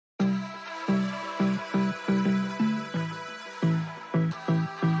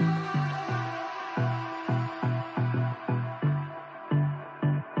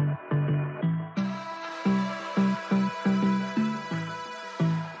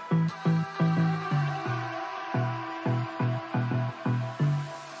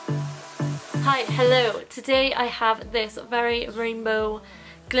Hi, hello. Today I have this very rainbow,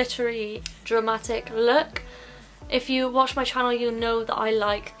 glittery, dramatic look. If you watch my channel, you know that I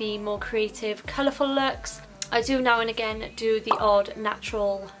like the more creative, colourful looks. I do now and again do the odd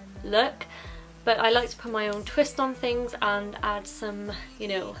natural look, but I like to put my own twist on things and add some, you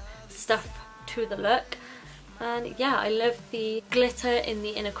know, stuff to the look. And yeah, I love the glitter in the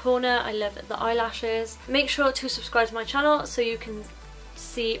inner corner, I love the eyelashes. Make sure to subscribe to my channel so you can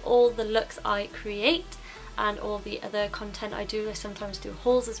see all the looks I create and all the other content I do. I sometimes do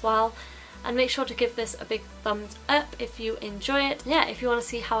hauls as well. And make sure to give this a big thumbs up if you enjoy it. Yeah, if you want to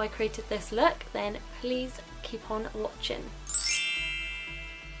see how I created this look, then please keep on watching.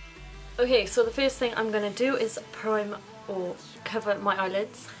 Okay, so the first thing I'm going to do is prime or cover my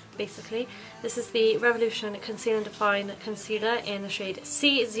eyelids. Basically, this is the Revolution Conceal and Define Concealer in the shade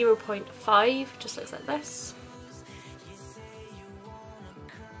C0.5, just looks like this.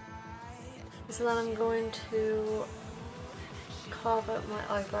 So then I'm going to carve out my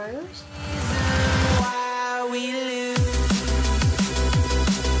eyebrows.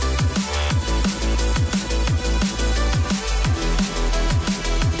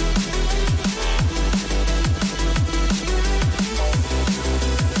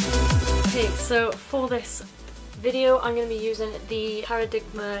 Okay, so for this video I'm going to be using the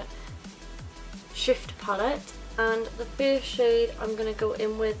Paradigma Shift palette, and the first shade I'm going to go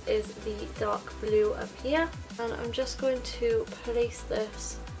in with is the dark blue up here, and I'm just going to place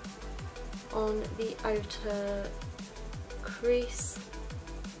this on the outer crease,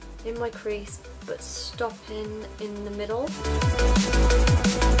 in my crease, but stopping in the middle.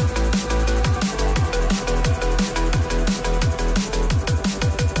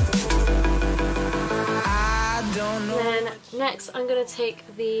 Next I'm going to take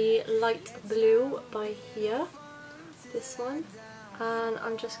the light blue by here, this one, and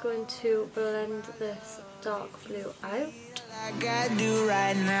I'm just going to blend this dark blue out. Like I do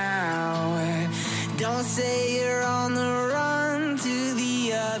right now. Don't say you're on the run to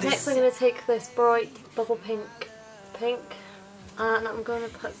the other. Next I'm going to take this bright bubble pink and I'm going to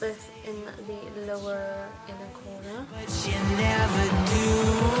put this in the lower inner corner. But you never do.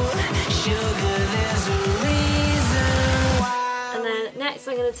 Sugar, there's a reason why. And then next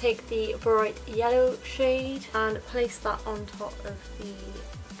I'm going to take the bright yellow shade and place that on top of the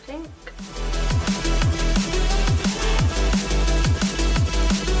pink.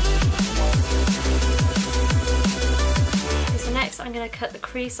 Okay, so next I'm going to cut the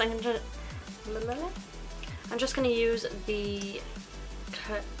crease. I'm just going to use the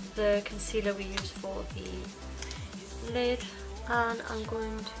concealer we use for the lid, and I'm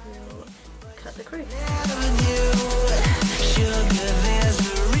going to cut the crease.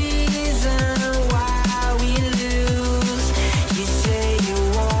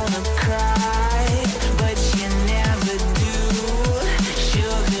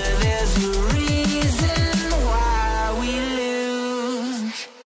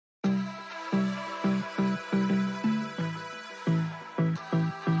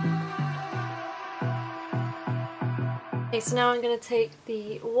 Okay, so now I'm going to take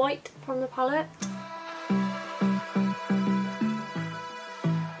the white from the palette.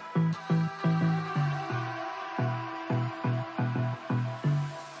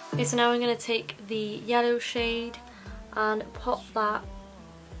 Okay, so now I'm going to take the yellow shade and pop that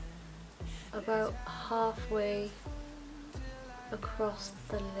about halfway across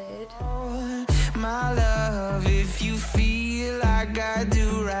the lid. My love, if you feel like I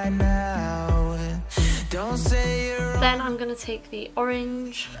do right now, don't say you're then I'm going to take the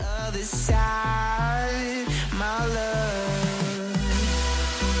orange. Other side, my love.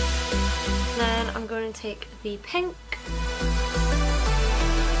 Then I'm going to take the pink.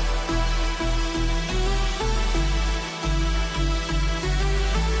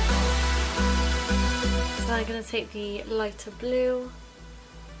 So I'm going to take the lighter blue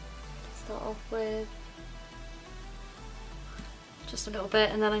to start off with. Just a little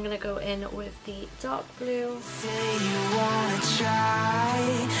bit, and then I'm going to go in with the dark blue. Say you wanna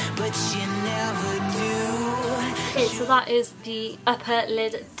try, but you never do. Okay, so that is the upper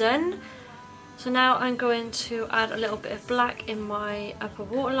lid done. So now I'm going to add a little bit of black in my upper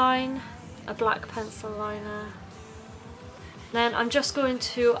waterline, a black pencil liner. Then I'm just going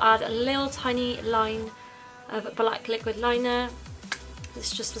to add a little tiny line of black liquid liner.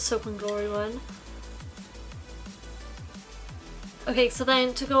 It's just the Soap and Glory one. Okay, so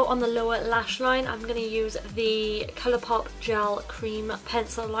then to go on the lower lash line, I'm going to use the Colourpop Gel Cream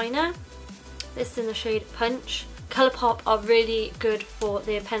Pencil Liner. This is in the shade Punch. Colourpop are really good for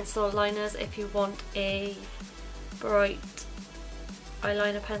their pencil liners if you want a bright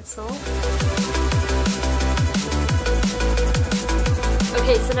eyeliner pencil.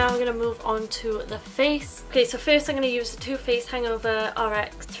 Okay, so now I'm going to move on to the face. Okay, so first I'm going to use the Too Faced Hangover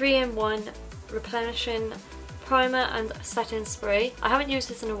RX 3-in-1 Replenishing Primer and Setting Spray. I haven't used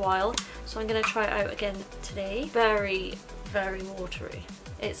this in a while, so I'm going to try it out again today. Very, very watery.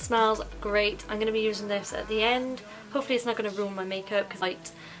 It smells great. I'm going to be using this at the end. Hopefully it's not going to ruin my makeup because it's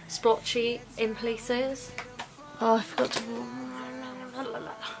light splotchy in places. Oh, I forgot to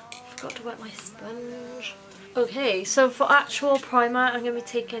wet my sponge. Okay, so for actual primer, I'm going to be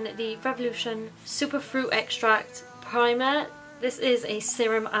taking the Revolution Super Fruit Extract Primer. This is a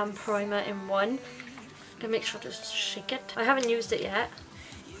serum and primer in one. I'm going to make sure to shake it. I haven't used it yet.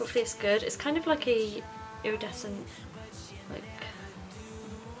 Hopefully it's good. It's kind of like a iridescent, like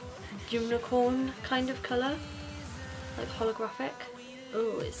unicorn kind of colour. Like holographic.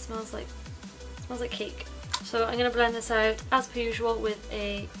 Oh, it smells like cake. So I'm going to blend this out as per usual with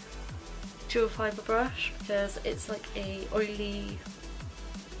a dual fibre brush because it's like a oily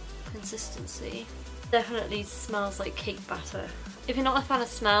consistency. Definitely smells like cake batter. If you're not a fan of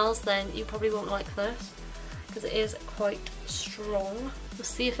smells, then you probably won't like this because it is quite strong. We'll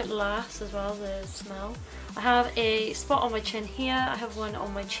see if it lasts as well, the smell. I have a spot on my chin here, I have one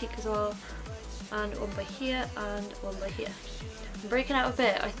on my cheek as well, and one by here and one by here. I'm breaking out a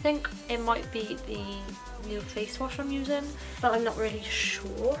bit. I think it might be the new face wash I'm using, but I'm not really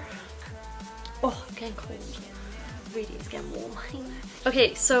sure. Oh, I'm getting cold. Really, it's getting warm.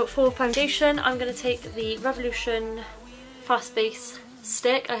 Okay, so for foundation, I'm going to take the Revolution Fast Base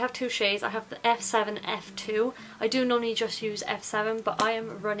stick. I have two shades. I have the F7, F2. I do normally just use F7, but I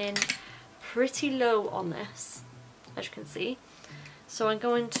am running pretty low on this, as you can see. So I'm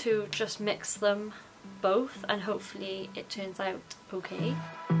going to just mix them both, and hopefully it turns out okay.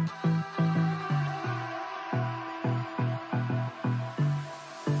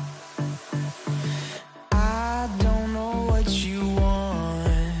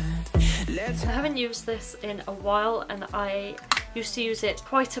 I haven't used this in a while and I used to use it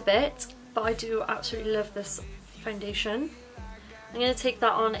quite a bit, but I do absolutely love this foundation. I'm going to take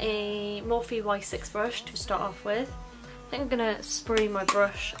that on a Morphe Y6 brush to start off with. I think I'm going to spray my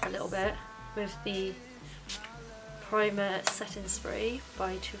brush a little bit with the Primer Setting Spray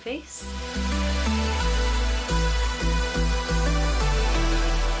by Too Faced.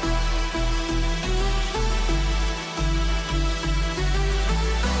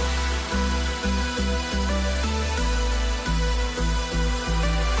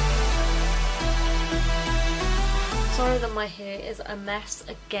 Sorry that my hair is a mess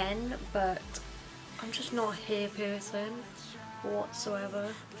again, but I'm just not a hair person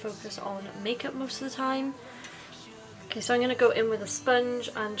whatsoever. I focus on makeup most of the time. Okay, so I'm going to go in with a sponge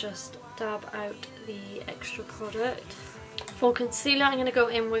and just dab out the extra product. For concealer, I'm going to go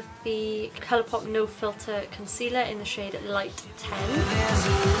in with the Colourpop No Filter Concealer in the shade Light 10.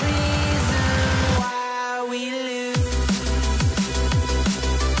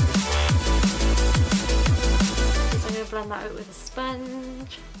 Blend that out with a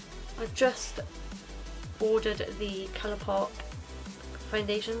sponge. I've just ordered the Colourpop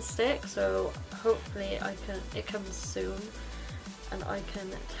foundation stick, so hopefully it comes soon and I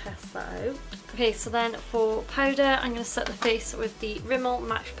can test that out. Okay, so then for powder, I'm going to set the face with the Rimmel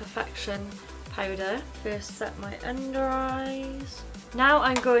Match Perfection powder. First set my under eyes. Now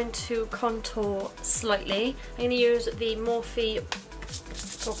I'm going to contour slightly. I'm going to use the Morphe,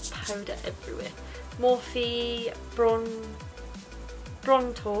 got powder everywhere. Morphe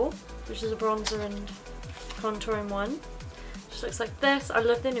Bronzer, which is a bronzer and contouring one. Just looks like this. I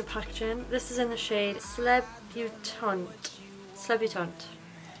love the new packaging. This is in the shade Slebutant,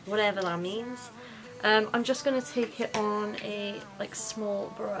 whatever that means. I'm just going to take it on a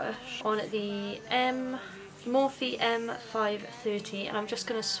small brush on the Morphe M530, and I'm just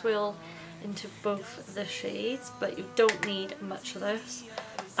going to swirl into both the shades, but you don't need much of this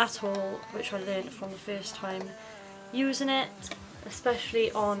at all, which I learned from the first time using it,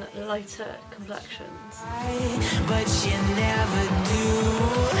 especially on lighter complexions. But you never do.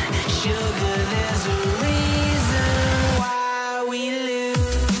 Sugar, there's a reason why we lose.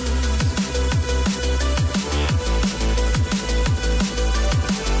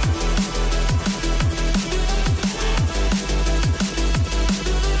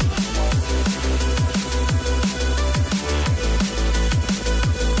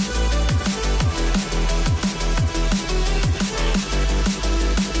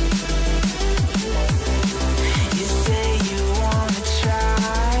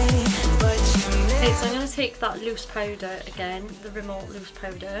 that loose powder again, the Rimmel loose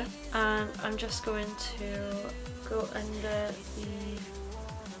powder, and I'm just going to go under the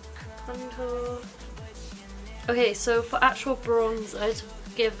contour. Okay, so for actual bronzer, to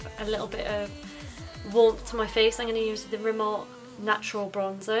give a little bit of warmth to my face, I'm going to use the Rimmel Natural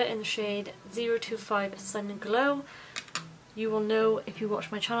Bronzer in the shade 025 Sun Glow. You will know if you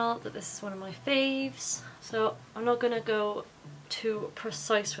watch my channel that this is one of my faves. So I'm not going to go too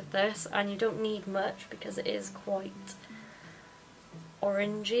precise with this, and you don't need much because it is quite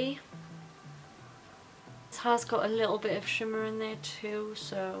orangey. It has got a little bit of shimmer in there too,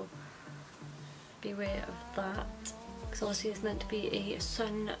 so beware of that, because obviously it's meant to be a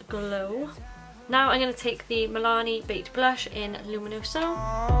sun glow. Now I'm going to take the Milani Baked Blush in Luminoso.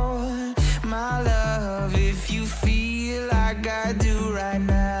 Oh, my love, if you feel like I do right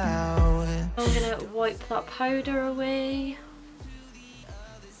now. I'm going to wipe that powder away.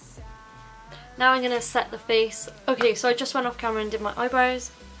 Now I'm going to set the face. Okay, so I just went off camera and did my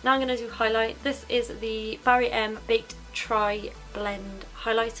eyebrows. Now I'm going to do highlight. This is the Barry M Baked Tri Blend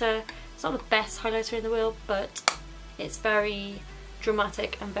Highlighter. It's not the best highlighter in the world, but it's very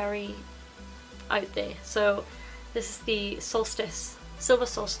dramatic and very out there. So this is the Solstice, Silver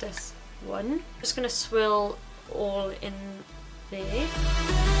Solstice one. I'm just going to swirl all in there.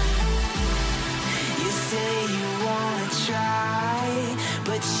 You say you want to try,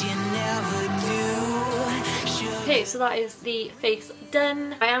 but you never do. Okay, so that is the face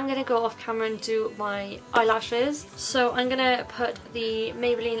done. I am going to go off camera and do my eyelashes. So I'm going to put the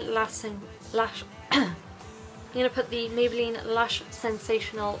Maybelline Lash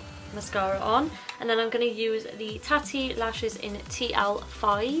Sensational mascara on, and then I'm going to use the Tatti lashes in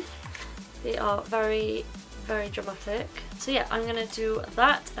TL5. They are very, very dramatic. So yeah, I'm going to do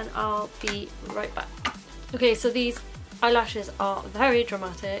that and I'll be right back. Okay, so these eyelashes are very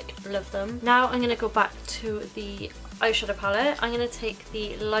dramatic, love them. Now I'm going to go back to the eyeshadow palette. I'm going to take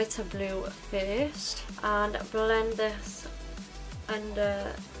the lighter blue first and blend this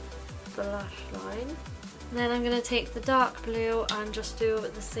under the lash line. And then I'm going to take the dark blue and just do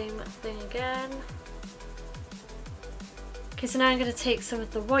the same thing again. Okay, so now I'm going to take some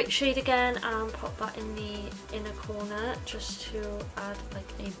of the white shade again and pop that in the inner corner just to add like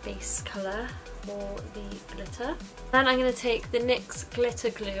a base colour for the glitter. Then I'm going to take the NYX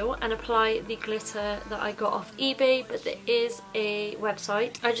glitter glue and apply the glitter that I got off eBay, but there is a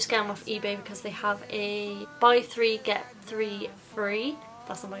website. I just get them off eBay because they have a buy 3 get 3 free.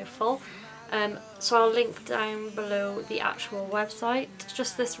 That's not my fault. So I'll link down below the actual website. It's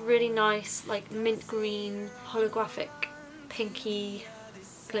just this really nice like mint green holographic pinky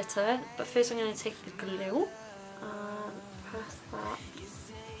glitter, but first I'm going to take the glue and press that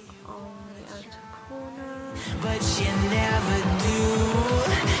on the outer corner. But you never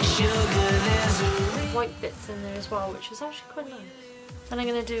do. Sugar, there's white bits in there as well, which is actually quite nice. Then I'm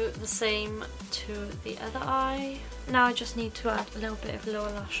going to do the same to the other eye. Now I just need to add a little bit of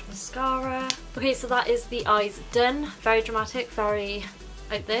lower lash mascara. Okay, so that is the eyes done. Very dramatic, very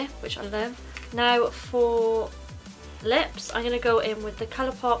out there, which I love. Now for lips, I'm going to go in with the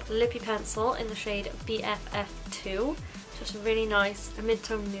Colourpop Lippy Pencil in the shade BFF2. Just a really nice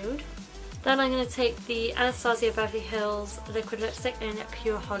mid-tone nude. Then I'm going to take the Anastasia Beverly Hills liquid lipstick in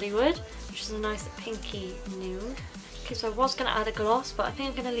Pure Hollywood, which is a nice pinky nude. Okay, so I was going to add a gloss, but I think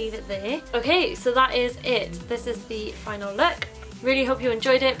I'm going to leave it there. Okay, so that is it. This is the final look. Really hope you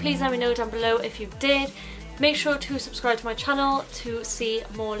enjoyed it. Please let me know down below if you did. Make sure to subscribe to my channel to see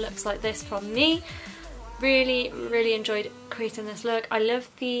more looks like this from me. Really, really enjoyed creating this look. I love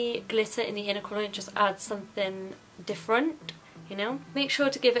the glitter in the inner corner. It just adds something different, you know. Make sure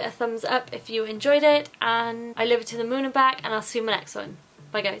to give it a thumbs up if you enjoyed it, and I love it to the moon and back, and I'll see you in my next one.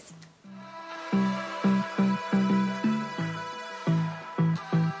 Bye guys.